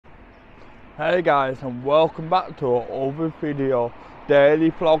Hey guys, and welcome back to another video, daily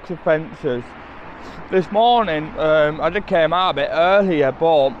vlogs adventures. This morning I just came out a bit earlier,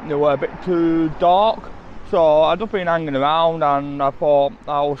 but it was a bit too dark, so I've just been hanging around and I thought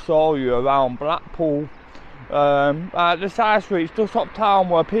I'll show you around Blackpool. At the side streets just uptown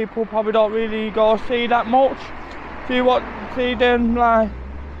where people probably don't really go see that much. See them like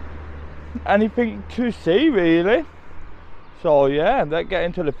anything to see really. So yeah, let's get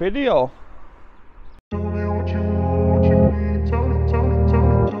into the video.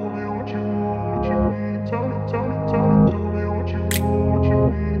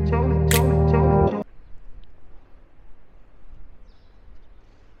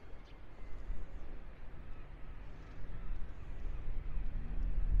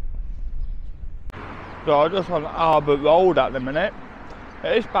 So I'm just on Albert Road at the minute.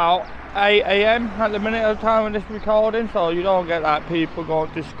 It's about 8 AM at the minute at the time of this recording, so you don't get like people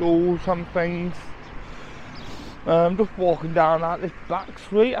going to school, some things. Just walking down like this back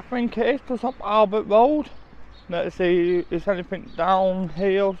street, I think it is, just up Albert Road. Let's see if there's anything down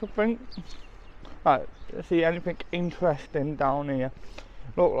here or something. Right, let's see anything interesting down here.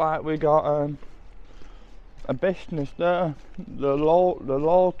 Look like we got a business there, the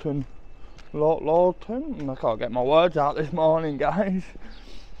Lawton. I can't get my words out this morning, guys.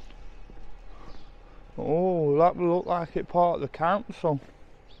 Oh, that look like it part of the council.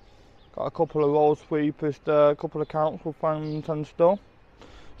 Got a couple of road sweepers there, a couple of council fans and stuff.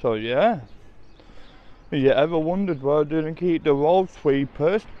 So yeah, if you ever wondered where they didn't keep the road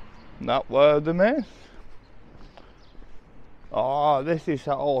sweepers, that where them is. Oh, this is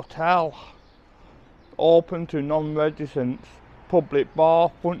a hotel. Open to non-residents. Public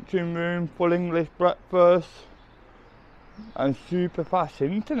bar, function room, full English breakfast and super fast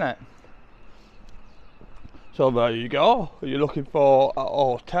internet. So there you go. You're looking for a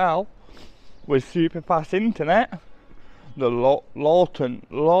hotel with super fast internet. The Lawton,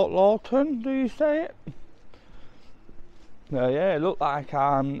 do you say it? Yeah, it looked like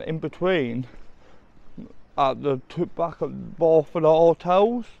I'm in between at the back of both of the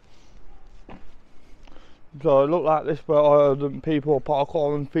hotels. So it looked like this where people park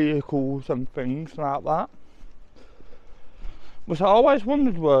all them vehicles and things like that. But I always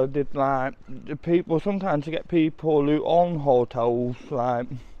wondered where did like the people, sometimes you get people who own hotels, like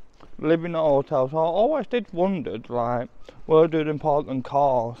live in the hotels. So I always did wondered like where do they park them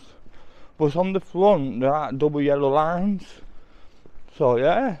cars. But on the front they're like double yellow lines. So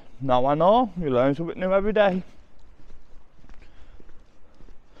yeah, now I know, you learn something new every day.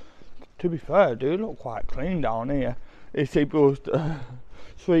 To be fair, do look quite clean down here. It's supposed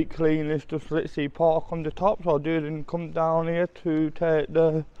street cleaners just literally park on the top, so I didn't come down here to take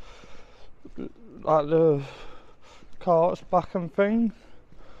the carts back and things.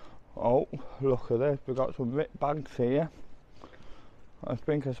 Oh, look at this, we've got some ripped bags here. I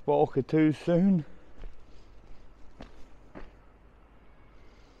think I spoke it too soon.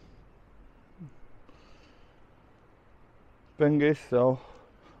 Thing is though,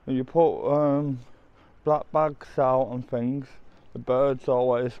 when you put black bags out and things, the birds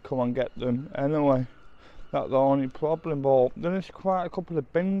always come and get them anyway. That's the only problem, but there's quite a couple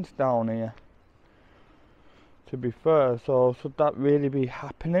of bins down here, to be fair, so should that really be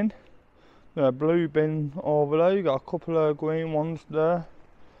happening? The blue bin over there, you got a couple of green ones there,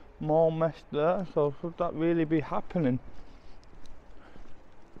 more mess there, so should that really be happening?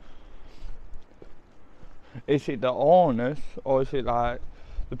 Is it the owners, or is it like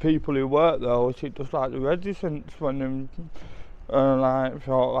the people who work there, or is it just like the residents when them like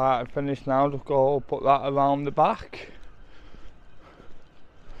thought right, finished now, just go put that around the back?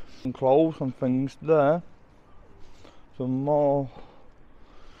 And clothes and things there. Some more.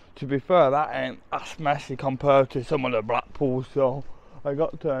 To be fair, that ain't as messy compared to some of the Blackpool, so I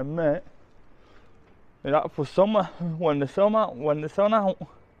got to admit, that for summer, when the sun out,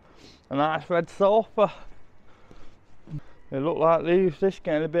 a nice red sofa. It look like this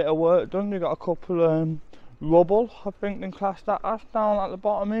getting a bit of work done. They got a couple of rubble, I think they class that as, down at the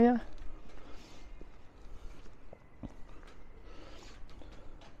bottom here.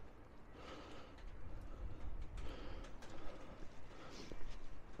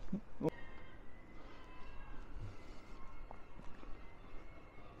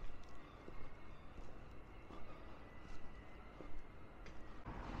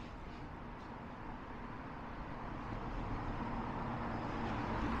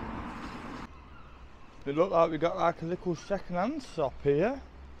 It look like we got like a little second-hand shop here.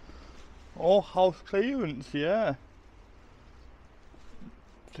 Oh, house clearance, yeah.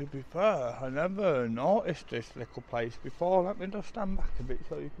 To be fair, I never noticed this little place before. Let me just stand back a bit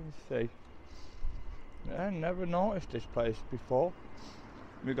so you can see. Yeah, never noticed this place before.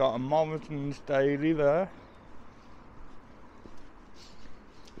 We got a Morrison's Daily there.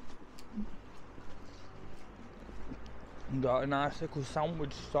 Got a nice little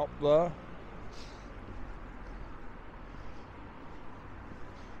sandwich shop there.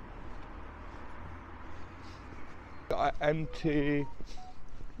 Got an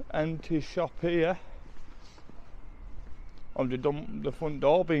empty shop here. Of the front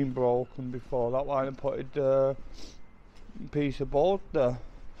door being broken before, that's why I put a piece of board there.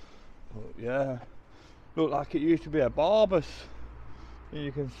 But yeah, looked like it used to be a barber's,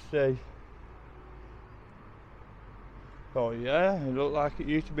 you can see. Oh yeah, it looked like it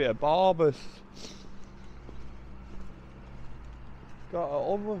used to be a barber's. Got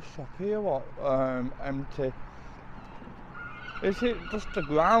another shop here, what, empty. Is it just the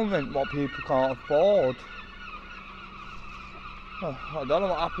ground rent what people can't afford? Oh, I don't know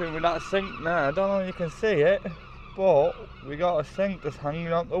what happened with that sink now, I don't know if you can see it, but we got a sink just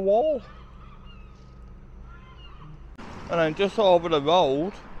hanging on the wall. And then just over the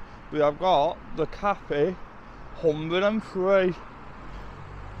road, we have got the cafe 103.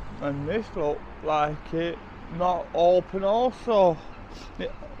 And this looks like it not open also.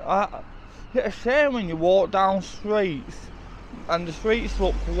 It's a shame when you walk down streets and the streets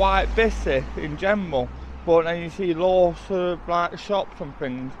look quite busy in general, but then you see loads of like shops and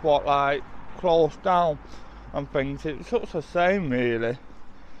things what like closed down and things. It's such a shame really.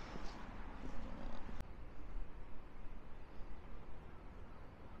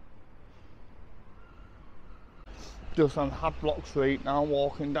 Just on Hadlock Street now,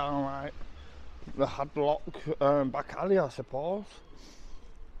 walking down like the Hadlock back alley I suppose.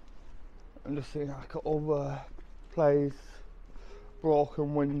 And just seeing like other place,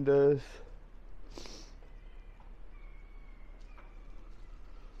 broken windows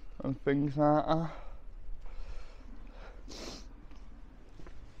and things like that.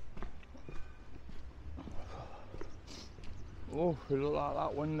 Oh, it look like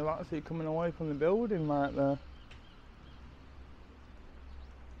that window actually coming away from the building right there.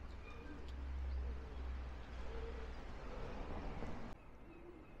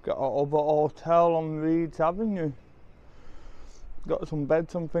 Got another hotel on Reeds Avenue. Got some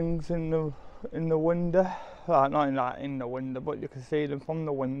beds and things in the window. Like not in the window, but you can see them from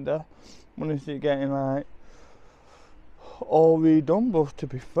the window. When is it getting like all redone? But to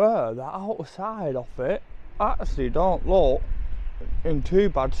be fair, the outside of it actually don't look in too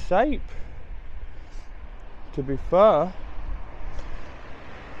bad shape. To be fair.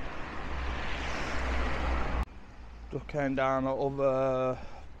 Just came down the other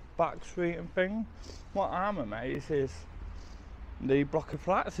back street and thing. What I'm amazed is the block of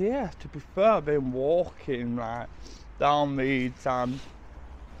flats here. To be fair, I've been walking like down Leeds and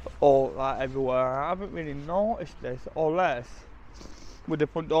all like everywhere. I haven't really noticed this, unless with the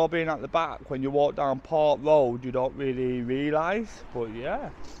front door being at the back, when you walk down Port Road you don't really realise. But yeah,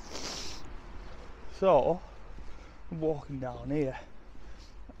 so I'm walking down here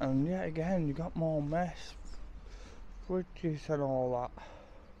and yet again you got more mess, fridges and all that.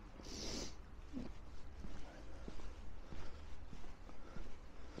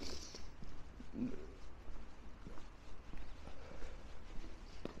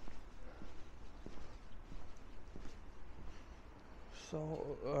 So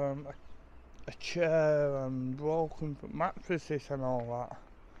a chair and broken mattresses and all that.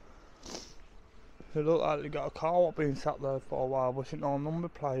 It looked like they got a car being sat there for a while, but no number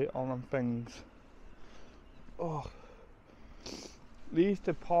plate on and things. Oh, these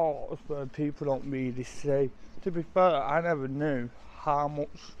are parts where people don't really see. To be fair, I never knew how much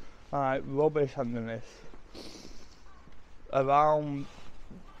like rubbish underneath around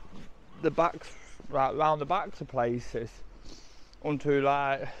the backs, right round the backs of places. Until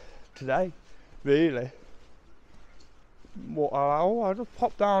like today, really. What? I just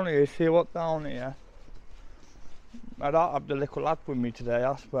pop down here, see what's down here. I don't have the little lad with me today,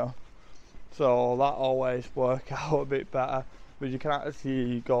 Asper, so that always work out a bit better. But you can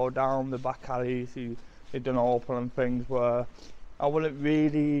actually go down the back alleys, you done open and things where I wouldn't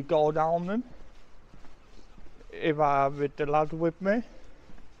really go down them if I had the lad with me.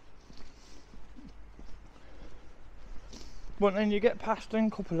 But then you get past in a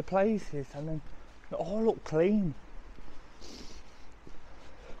couple of places and then they all look clean.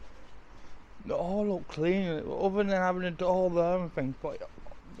 They all look clean, other than having a door there and things, but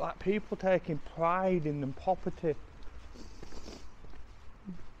like people taking pride in their property.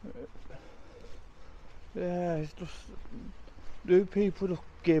 Yeah, it's just, do people just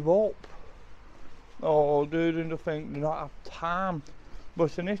give up? Or do they think they don't have time?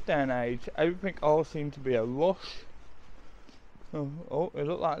 But in this day and age, everything all seems to be a rush. Oh, it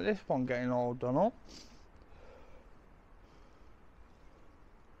looked like this one getting all done up.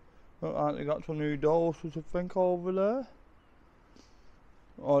 Look like they got some new doors or something over there.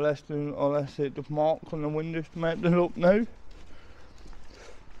 Or unless it the marks on the windows to make them look new.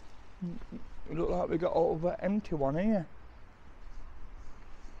 It look like we got over an empty one here.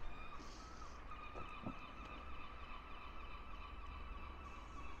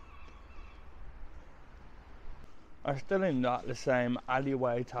 I'm still in that the same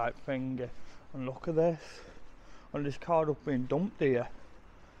alleyway type thing. And look at this. And this car up being dumped here.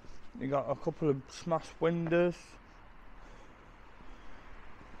 You got a couple of smashed windows.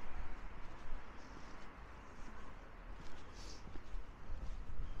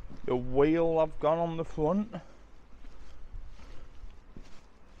 The wheel I've gone on the front.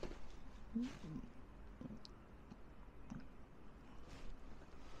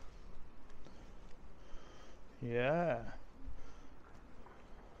 Yeah.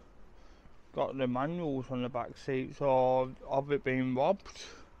 Got the manuals on the back seats of it being robbed.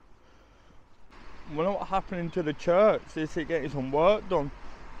 Wonder what happened to the church. Is it getting some work done?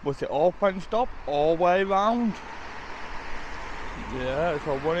 Was it all fenced up all the way round? Yeah,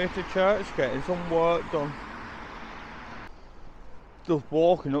 so I wonder if the church getting some work done. Just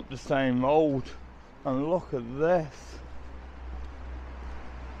walking up the same road, and look at this.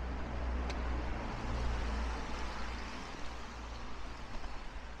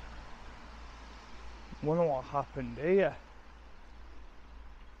 Wonder what happened here.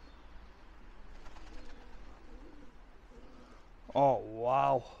 Oh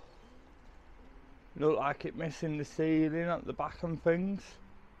wow. Look like it missing the ceiling at the back and things.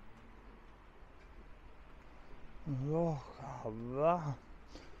 Look at that.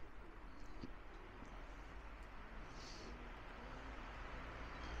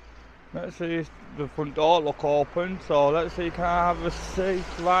 Let's see if the front door look open, so let's see, can I have a see,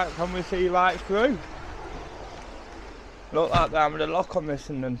 right, can we see right through? Look like they're having a lock on this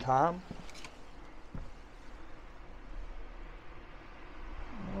in time.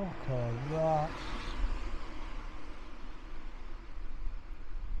 Look at that.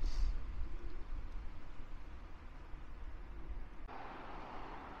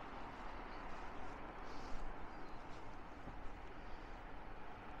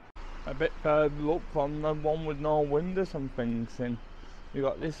 A bit further up from the one with no windows and things in, you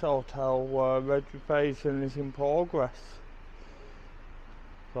got this hotel where registration is in progress.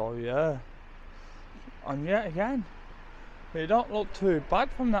 So yeah, and yet again, they don't look too bad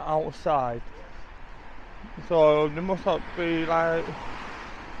from the outside. So they must not be like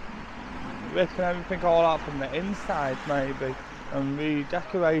ripping everything all out from the inside maybe, and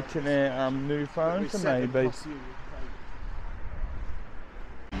redecorating it and new furniture maybe.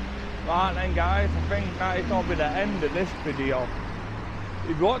 Right then guys, I think that is going to be the end of this video.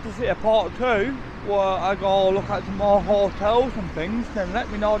 If you want to see a part 2, where I go look at some more hotels and things, then let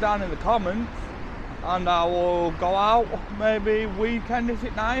me know down in the comments. And I will go out, maybe weekend, is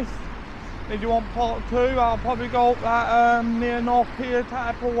it nice? If you want part 2, I'll probably go up that near North Pier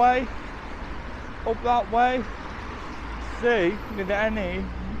type of way. Up that way. See if there any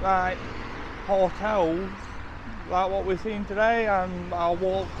like hotels like what we're seeing today, and I'll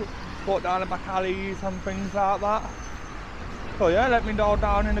walk down the back alleys and things like that. So yeah, let me know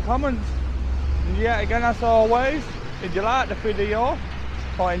down in the comments. And yeah, again as always, if you like the video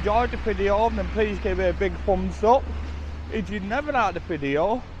or enjoyed the video, then please give it a big thumbs up. If you never liked the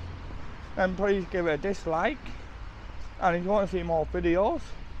video, then please give it a dislike. And if you want to see more videos,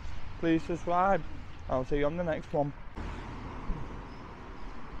 please subscribe. I'll see you on the next one.